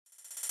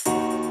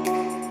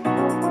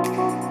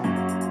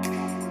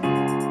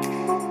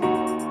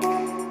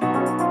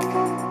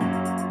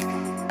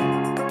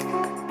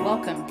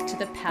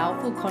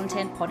Powerful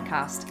Content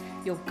Podcast,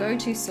 your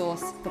go-to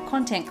source for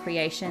content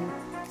creation,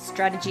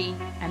 strategy,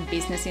 and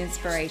business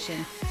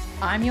inspiration.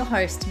 I'm your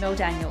host, Mel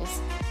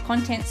Daniels,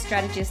 content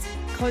strategist,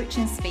 coach,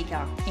 and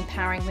speaker,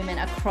 empowering women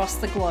across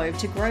the globe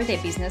to grow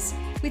their business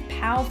with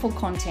powerful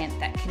content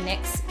that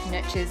connects,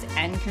 nurtures,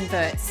 and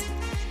converts.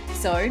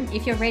 So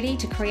if you're ready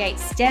to create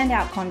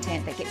standout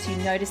content that gets you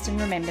noticed and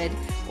remembered,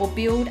 or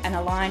build an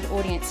aligned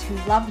audience who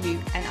love you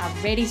and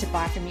are ready to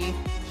buy from you,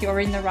 you're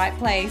in the right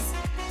place.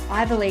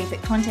 I believe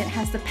that content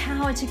has the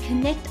power to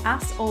connect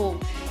us all.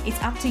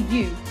 It's up to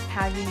you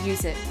how you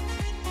use it.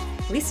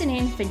 Listen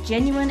in for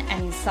genuine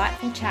and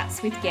insightful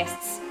chats with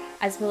guests,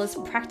 as well as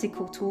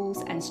practical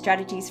tools and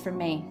strategies from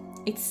me.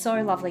 It's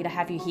so lovely to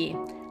have you here.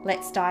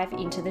 Let's dive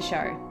into the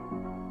show.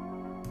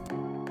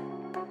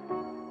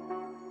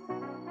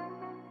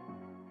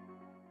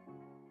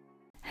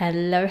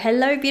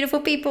 Hello,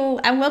 beautiful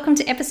people, and welcome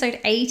to episode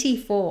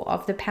 84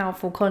 of the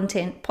Powerful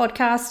Content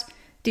Podcast.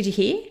 Did you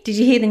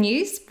hear the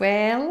news?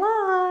 We're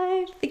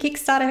live. The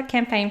Kickstarter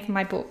campaign for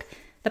my book,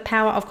 The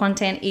Power of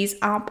Content, is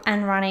up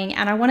and running,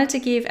 and I wanted to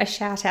give a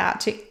shout out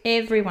to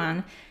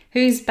everyone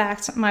who's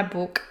backed my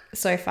book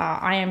so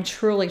far. I am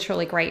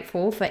truly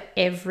grateful for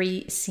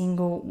every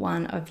single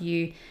one of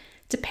you.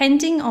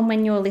 Depending on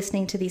when you're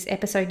listening to this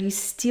episode, you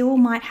still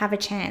might have a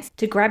chance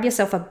to grab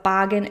yourself a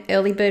bargain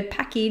early bird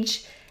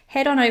package.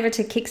 Head on over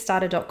to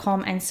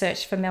kickstarter.com and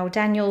search for Mel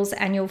Daniels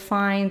and you'll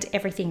find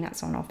everything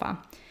that's on offer.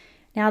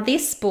 Now,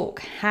 this book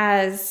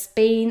has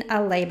been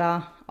a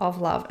labor of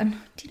love. And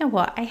do you know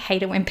what? I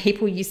hate it when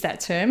people use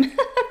that term,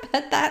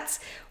 but that's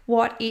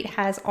what it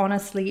has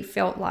honestly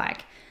felt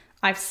like.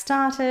 I've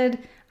started,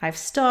 I've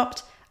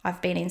stopped,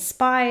 I've been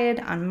inspired,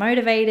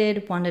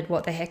 unmotivated, wondered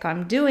what the heck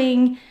I'm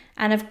doing,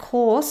 and of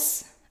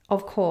course,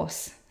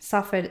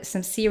 suffered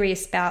some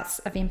serious bouts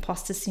of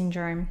imposter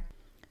syndrome.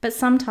 But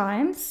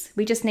sometimes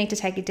we just need to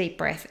take a deep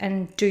breath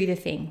and do the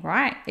thing,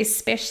 right?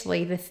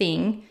 Especially the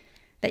thing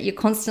that you're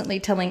constantly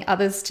telling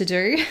others to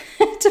do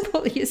to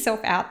put yourself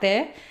out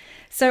there.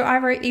 So I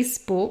wrote this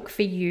book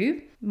for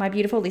you, my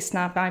beautiful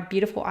listener, my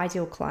beautiful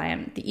ideal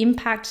client, the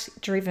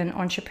impact-driven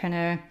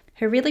entrepreneur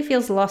who really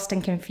feels lost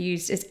and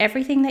confused as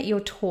everything that you're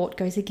taught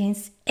goes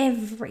against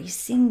every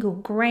single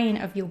grain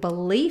of your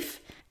belief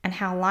and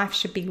how life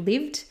should be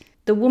lived.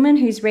 The woman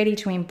who's ready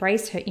to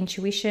embrace her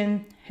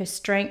intuition, her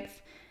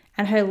strength,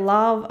 and her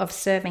love of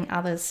serving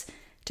others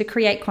to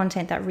create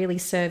content that really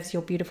serves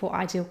your beautiful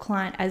ideal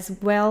client as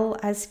well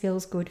as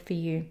feels good for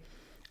you.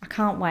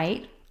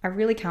 I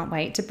really can't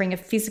wait to bring a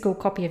physical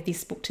copy of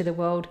this book to the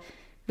world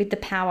with the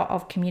power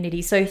of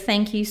community. So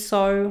thank you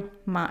so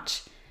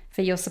much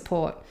for your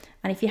support.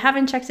 And if you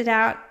haven't checked it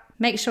out,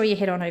 make sure you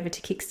head on over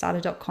to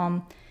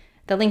kickstarter.com.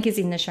 The link is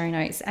in the show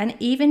notes. And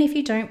even if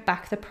you don't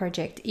back the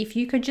project, if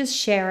you could just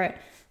share it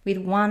with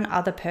one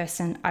other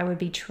person, I would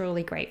be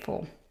truly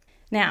grateful.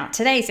 Now,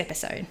 today's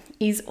episode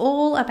is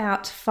all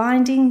about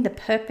finding the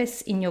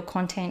purpose in your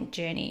content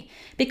journey,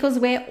 because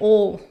we're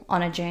all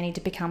on a journey to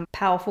become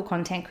powerful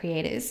content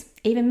creators,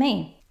 even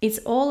me. It's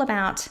all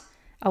about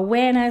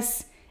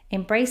awareness,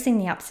 embracing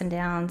the ups and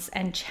downs,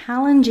 and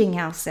challenging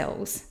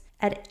ourselves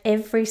at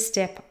every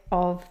step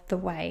of the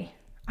way.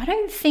 I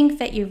don't think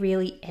that you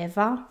really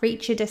ever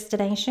reach your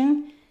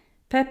destination.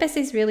 Purpose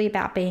is really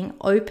about being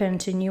open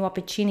to new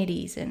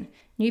opportunities and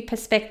new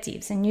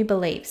perspectives and new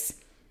beliefs.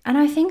 And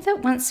I think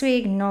that once we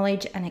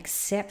acknowledge and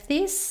accept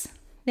this,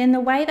 then the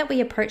way that we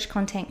approach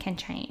content can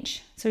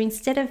change. So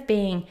instead of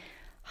being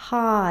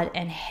hard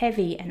and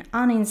heavy and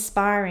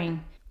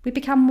uninspiring, we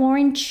become more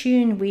in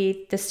tune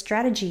with the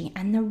strategy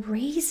and the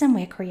reason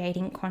we're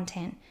creating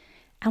content.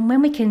 And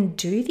when we can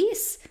do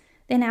this,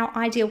 then our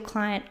ideal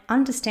client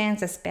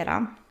understands us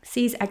better,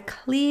 sees a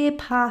clear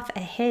path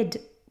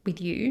ahead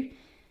with you,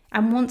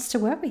 and wants to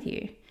work with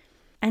you.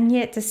 And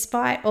yet,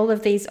 despite all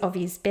of these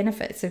obvious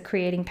benefits of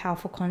creating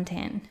powerful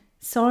content,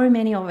 so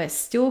many of us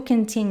still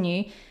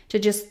continue to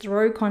just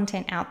throw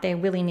content out there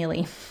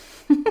willy-nilly.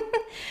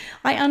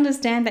 I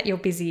understand that you're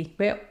busy.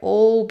 We're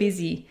all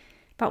busy.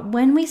 But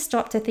when we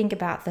stop to think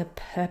about the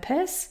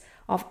purpose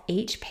of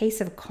each piece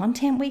of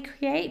content we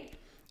create,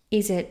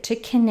 is it to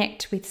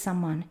connect with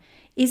someone?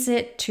 Is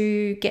it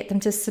to get them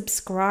to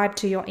subscribe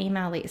to your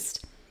email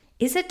list?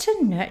 Is it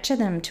to nurture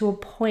them to a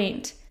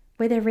point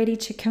where they're ready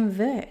to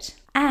convert?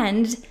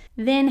 And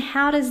then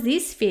how does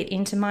this fit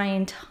into my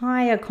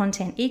entire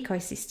content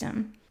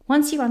ecosystem?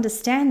 Once you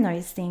understand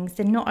those things,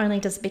 then not only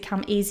does it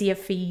become easier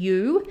for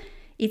you,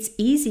 it's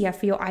easier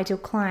for your ideal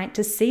client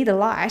to see the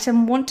light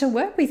and want to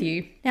work with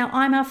you. Now,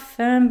 I'm a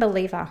firm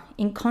believer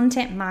in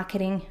content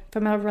marketing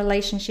from a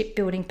relationship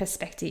building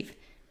perspective.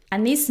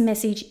 And this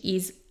message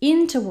is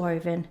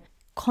interwoven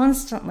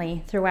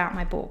constantly throughout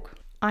my book.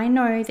 I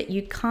know that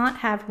you can't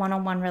have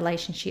one-on-one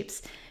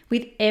relationships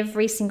with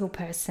every single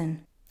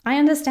person. I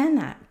understand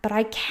that, but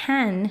I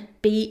can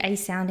be a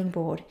sounding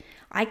board.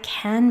 I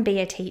can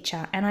be a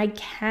teacher, and I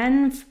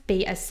can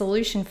be a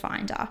solution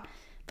finder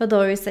for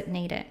those that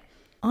need it.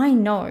 I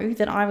know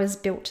that I was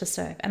built to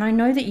serve, and I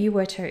know that you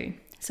were too.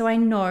 So I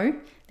know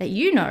that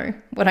you know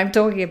what I'm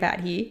talking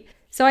about here.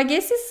 So I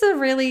guess this is a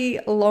really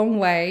long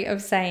way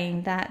of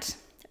saying that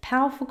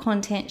powerful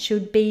content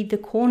should be the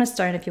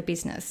cornerstone of your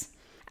business.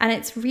 And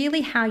it's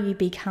really how you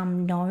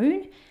become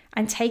known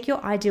and take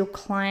your ideal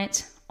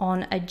client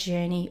on a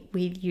journey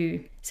with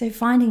you. So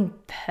finding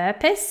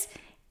purpose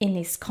in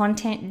this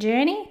content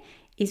journey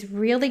is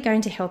really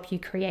going to help you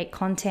create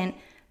content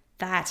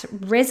that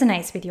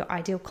resonates with your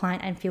ideal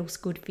client and feels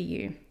good for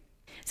you.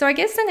 So I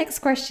guess the next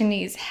question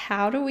is,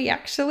 how do we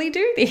actually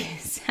do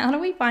this? How do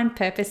we find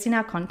purpose in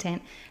our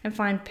content and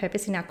find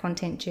purpose in our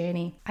content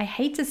journey? I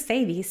hate to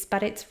say this,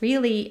 but it's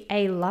really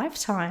a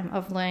lifetime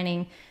of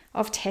learning,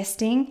 of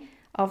testing,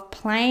 of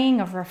playing,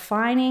 of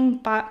refining.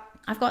 But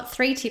I've got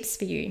 3 tips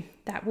for you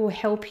that will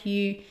help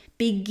you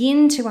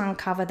begin to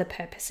uncover the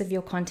purpose of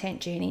your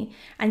content journey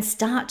and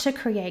start to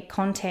create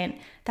content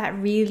that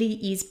really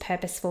is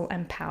purposeful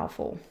and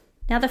powerful.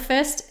 Now, the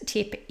first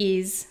tip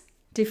is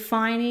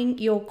defining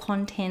your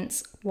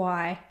content's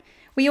why.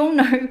 We all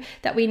know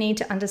that we need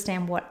to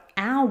understand what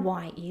our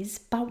why is,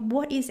 but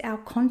what is our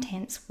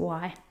content's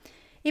why?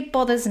 It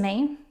bothers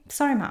me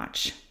so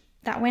much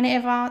that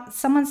whenever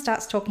someone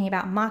starts talking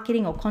about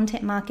marketing or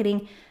content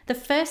marketing, the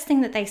first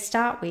thing that they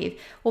start with,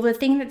 or the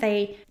thing that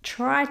they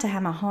try to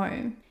hammer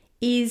home,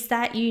 is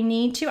that you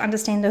need to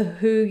understand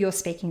who you're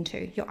speaking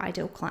to, your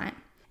ideal client.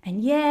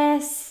 And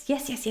yes,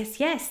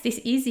 this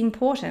is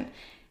important.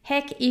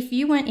 Heck, if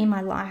you weren't in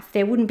my life,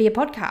 there wouldn't be a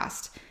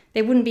podcast.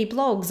 There wouldn't be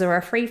blogs or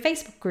a free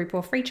Facebook group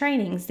or free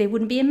trainings. There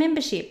wouldn't be a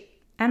membership.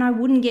 And I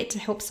wouldn't get to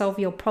help solve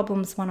your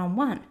problems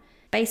one-on-one.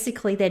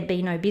 Basically, there'd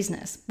be no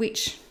business,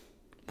 which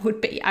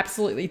would be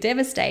absolutely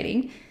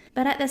devastating.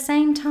 But at the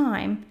same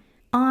time,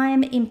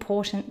 I'm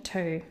important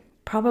too.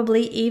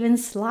 Probably even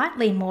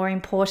slightly more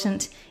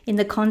important in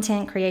the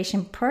content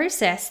creation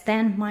process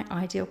than my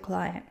ideal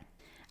client.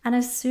 And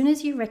as soon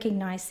as you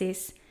recognize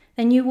this,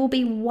 then you will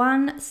be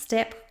one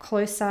step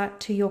closer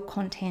to your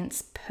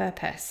content's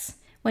purpose.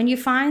 When you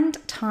find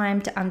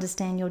time to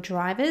understand your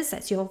drivers,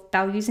 that's your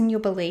values and your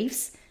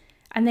beliefs,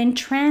 and then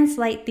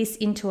translate this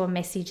into a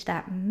message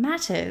that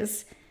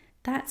matters,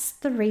 that's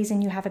the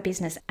reason you have a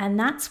business. And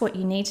that's what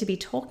you need to be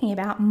talking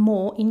about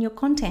more in your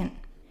content.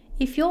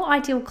 If your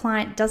ideal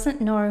client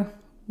doesn't know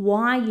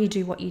why you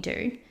do what you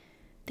do,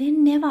 they're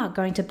never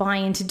going to buy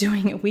into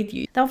doing it with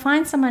you. They'll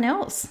find someone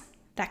else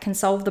that can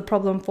solve the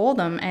problem for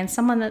them and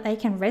someone that they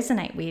can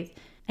resonate with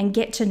and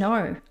get to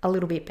know a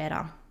little bit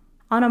better.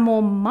 On a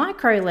more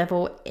micro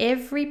level,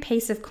 every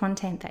piece of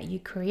content that you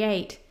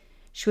create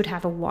should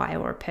have a why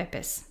or a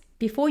purpose.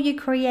 Before you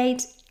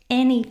create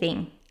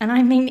anything, and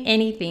I mean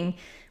anything,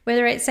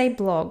 whether it's a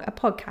blog, a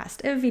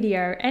podcast, a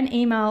video, an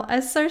email,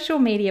 a social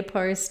media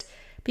post,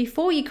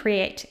 before you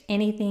create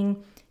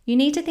anything, you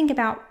need to think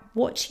about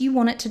what you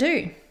want it to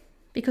do.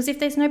 Because if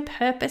there's no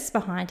purpose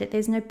behind it,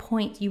 there's no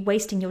point you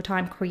wasting your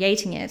time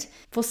creating it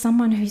for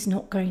someone who's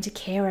not going to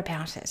care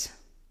about it.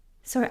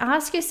 So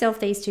ask yourself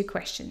these 2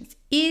 questions.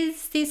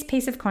 Is this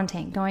piece of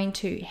content going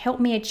to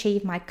help me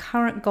achieve my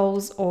current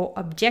goals or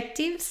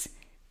objectives?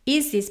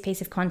 Is this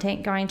piece of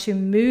content going to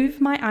move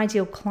my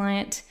ideal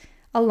client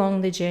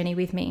along the journey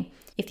with me?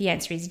 If the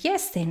answer is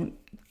yes, then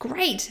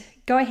great,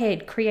 go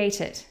ahead,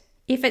 create it.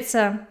 If it's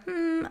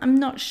I'm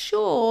not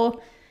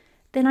sure,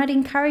 then I'd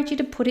encourage you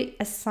to put it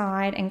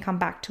aside and come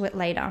back to it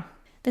later.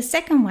 The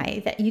second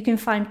way that you can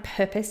find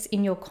purpose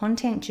in your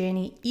content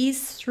journey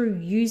is through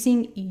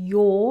using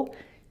your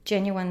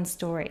genuine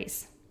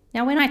stories.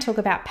 Now, when I talk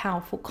about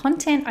powerful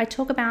content, I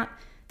talk about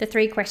the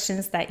 3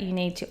 questions that you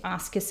need to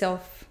ask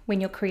yourself when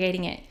you're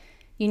creating it.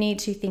 You need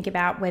to think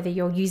about whether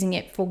you're using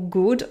it for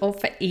good or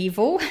for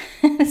evil.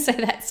 So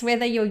that's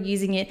whether you're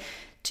using it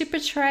to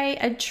portray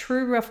a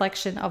true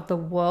reflection of the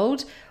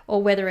world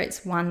or whether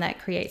it's one that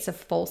creates a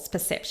false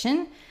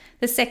perception.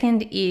 The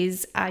second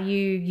is, are you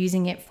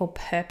using it for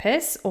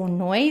purpose or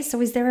noise?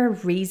 So is there a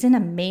reason, a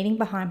meaning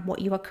behind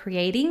what you are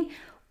creating?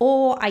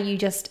 Or are you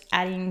just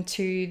adding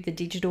to the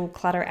digital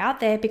clutter out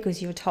there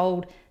because you're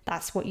told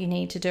that's what you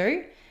need to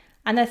do?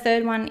 And the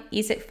third one,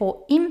 is it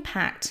for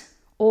impact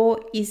or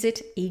is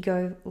it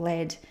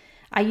ego-led?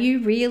 Are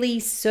you really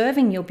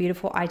serving your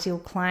beautiful ideal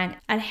client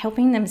and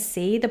helping them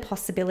see the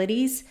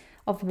possibilities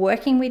of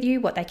working with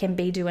you, what they can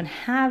be, do, and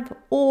have?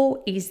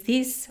 Or is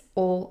this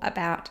all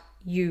about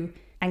you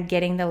and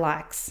getting the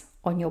likes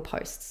on your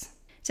posts?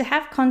 To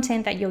have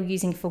content that you're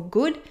using for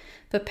good,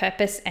 for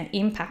purpose and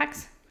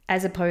impact,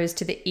 as opposed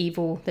to the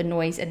evil, the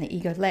noise, and the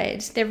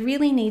ego-led, there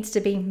really needs to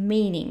be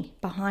meaning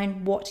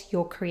behind what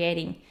you're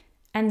creating.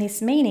 And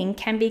this meaning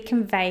can be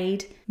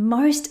conveyed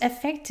most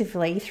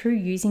effectively through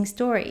using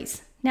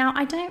stories. Now,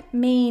 I don't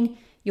mean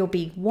your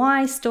big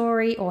why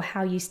story or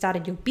how you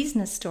started your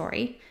business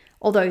story,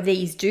 although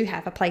these do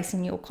have a place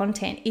in your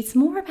content. It's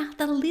more about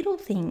the little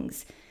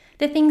things,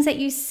 the things that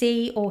you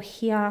see or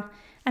hear,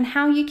 and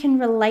how you can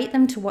relate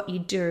them to what you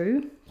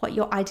do, what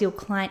your ideal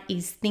client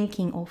is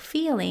thinking or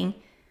feeling,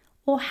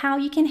 or how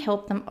you can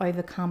help them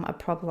overcome a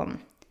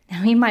problem.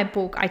 Now, in my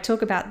book, I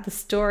talk about the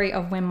story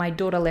of when my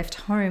daughter left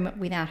home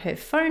without her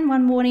phone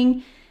one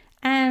morning.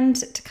 And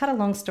to cut a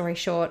long story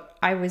short,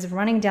 I was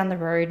running down the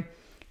road,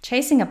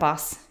 chasing a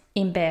bus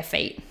in bare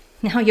feet.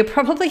 Now, you're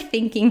probably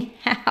thinking,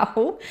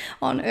 how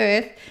on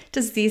earth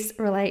does this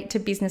relate to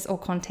business or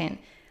content?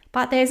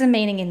 But there's a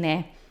meaning in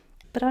there.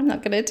 But I'm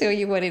not going to tell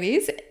you what it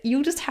is.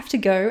 You'll just have to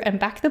go and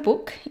back the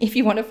book if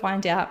you want to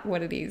find out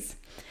what it is.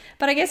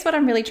 But I guess what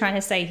I'm really trying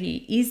to say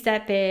here is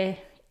that there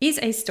is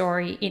a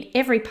story in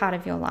every part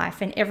of your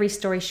life, and every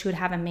story should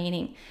have a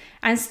meaning.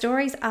 And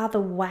stories are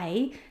the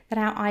way that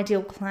our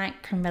ideal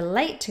client can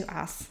relate to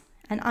us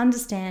and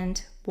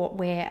understand what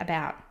we're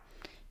about.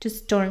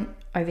 Just don't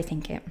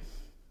overthink it.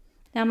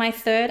 Now, my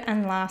third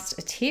and last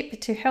tip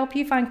to help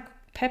you find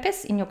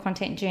purpose in your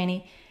content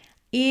journey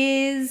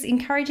is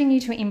encouraging you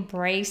to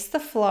embrace the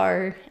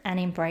flow and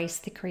embrace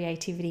the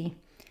creativity.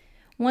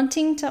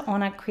 Wanting to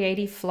honor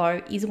creative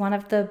flow is one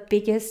of the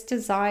biggest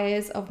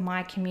desires of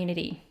my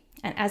community.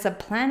 And as a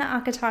planner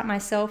archetype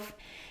myself,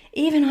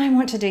 even I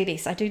want to do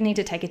this. I do need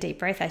to take a deep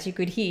breath, as you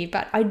could hear,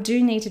 but I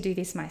do need to do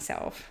this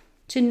myself.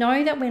 To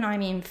know that when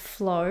I'm in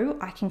flow,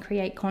 I can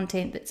create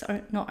content that's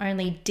not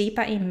only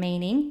deeper in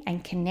meaning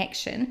and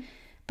connection,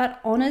 but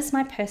honors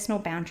my personal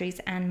boundaries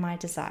and my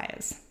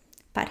desires.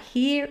 But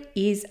here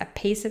is a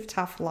piece of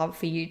tough love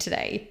for you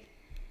today.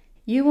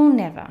 You will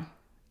never,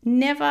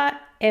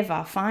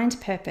 ever find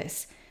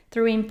purpose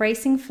through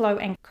embracing flow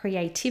and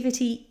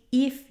creativity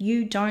if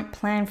you don't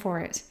plan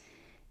for it.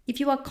 If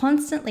you are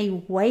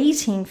constantly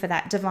waiting for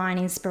that divine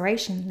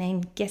inspiration,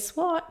 then guess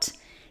what?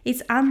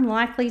 It's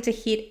unlikely to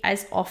hit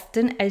as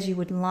often as you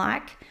would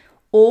like,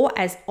 or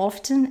as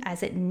often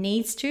as it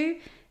needs to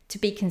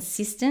be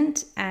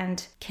consistent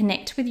and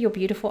connect with your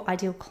beautiful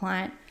ideal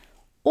client,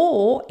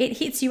 or it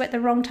hits you at the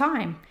wrong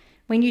time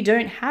when you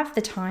don't have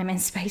the time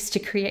and space to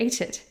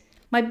create it.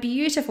 My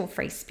beautiful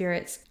free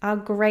spirits are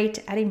great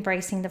at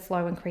embracing the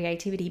flow and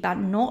creativity, but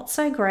not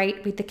so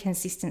great with the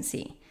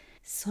consistency.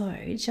 So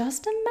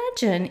just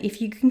imagine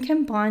if you can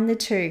combine the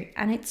two,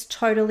 and it's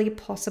totally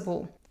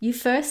possible. You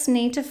first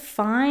need to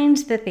find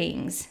the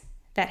things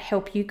that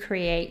help you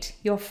create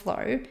your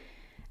flow,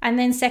 and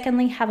then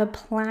secondly, have a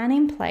plan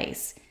in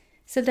place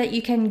so that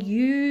you can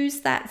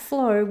use that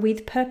flow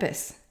with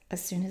purpose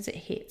as soon as it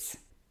hits.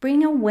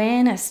 Bring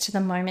awareness to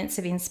the moments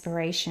of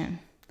inspiration.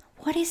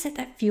 What is it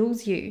that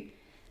fuels you?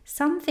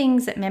 Some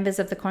things that members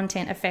of the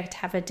Content Effect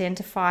have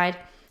identified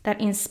that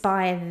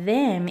inspire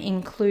them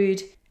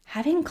include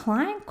having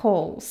client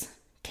calls,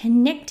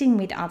 connecting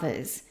with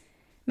others,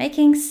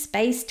 making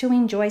space to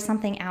enjoy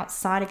something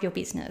outside of your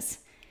business,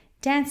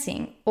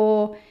 dancing,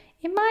 or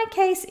in my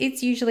case,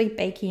 it's usually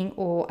baking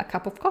or a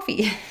cup of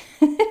coffee.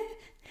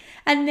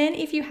 And then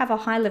if you have a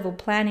high-level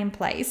plan in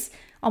place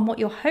on what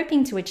you're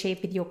hoping to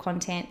achieve with your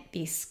content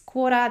this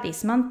quarter,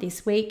 this month,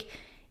 this week,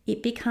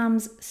 it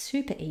becomes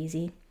super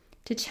easy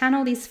to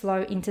channel this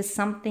flow into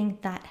something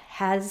that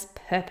has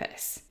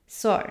purpose.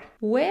 So,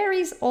 where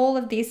is all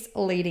of this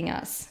leading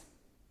us?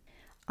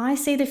 I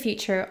see the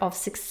future of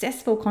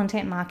successful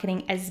content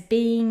marketing as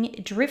being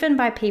driven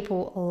by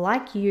people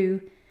like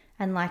you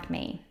and like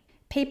me.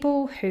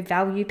 People who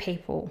value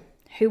people,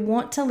 who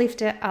want to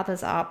lift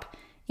others up,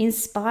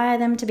 inspire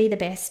them to be the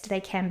best they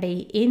can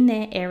be in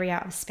their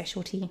area of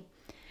specialty,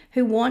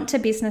 who want a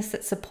business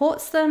that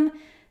supports them,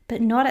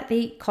 but not at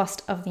the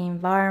cost of the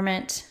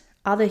environment,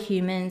 other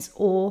humans,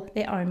 or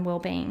their own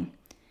well-being.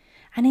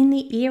 And in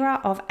the era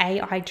of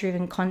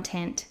AI-driven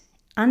content,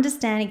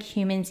 understanding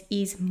humans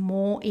is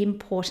more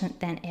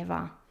important than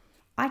ever.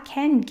 I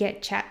can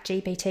get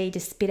ChatGPT to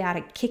spit out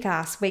a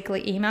kick-ass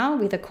weekly email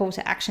with a call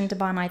to action to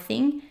buy my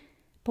thing,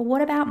 but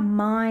what about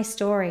my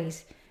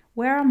stories?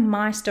 Where are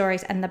my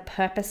stories and the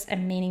purpose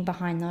and meaning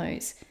behind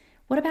those?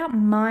 What about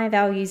my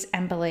values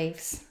and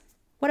beliefs?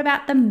 What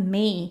about the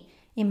me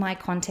in my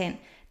content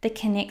that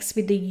connects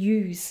with the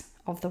yous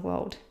of the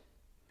world?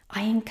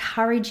 I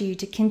encourage you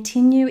to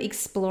continue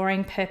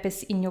exploring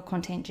purpose in your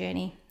content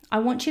journey. I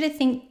want you to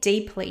think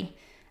deeply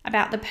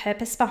about the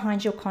purpose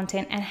behind your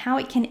content and how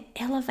it can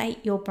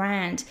elevate your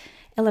brand,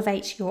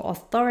 elevate your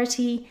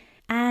authority,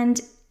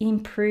 and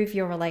improve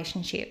your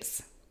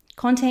relationships.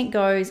 Content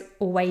goes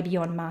way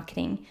beyond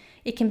marketing.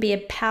 It can be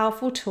a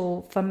powerful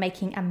tool for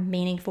making a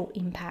meaningful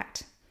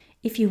impact.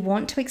 If you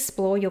want to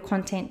explore your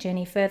content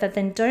journey further,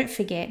 then don't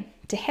forget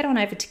to head on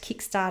over to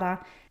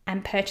Kickstarter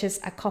and purchase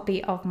a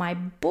copy of my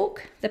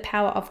book, The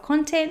Power of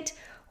Content,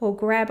 or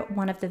grab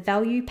one of the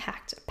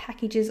value-packed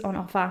packages on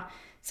offer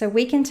so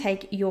we can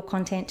take your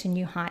content to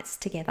new heights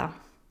together.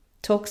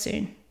 Talk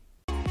soon.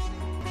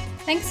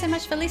 Thanks so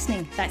much for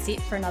listening. That's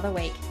it for another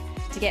week.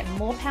 To get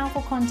more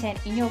powerful content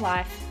in your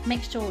life,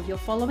 make sure you're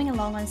following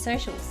along on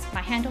socials.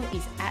 My handle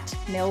is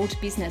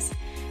 @meldbusiness.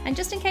 And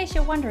just in case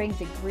you're wondering,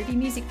 the groovy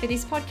music for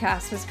this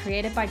podcast was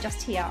created by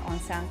Just Here on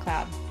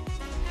SoundCloud.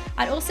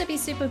 I'd also be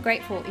super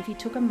grateful if you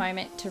took a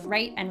moment to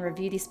rate and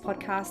review this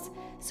podcast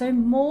so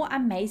more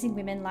amazing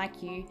women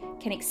like you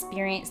can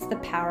experience the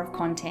power of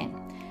content.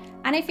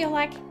 And if you're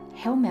like,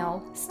 hell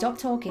Mel, stop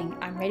talking,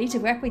 I'm ready to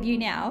work with you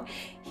now,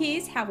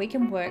 here's how we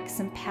can work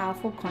some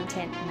powerful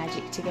content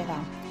magic together.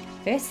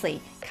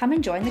 Firstly, come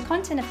and join the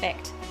Content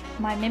Effect.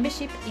 my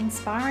membership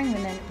inspiring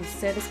women with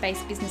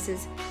service-based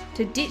businesses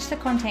to ditch the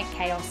content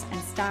chaos and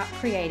start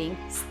creating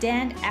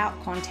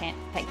stand-out content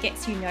that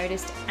gets you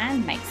noticed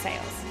and makes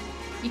sales.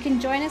 You can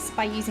join us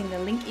by using the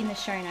link in the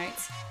show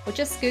notes or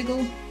just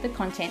Google the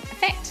Content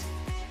Effect.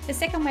 The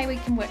second way we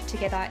can work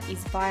together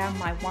is via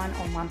my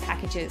one-on-one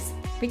packages.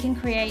 We can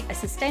create a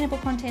sustainable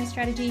content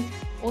strategy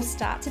or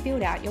start to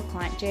build out your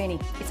client journey.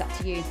 It's up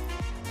to you.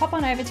 Pop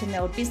on over to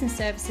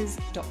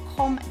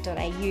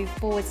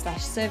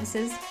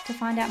meldbusinessservices.com.au/services to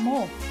find out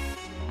more.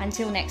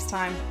 Until next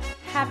time,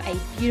 have a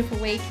beautiful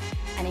week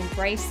and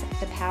embrace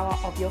the power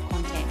of your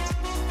content.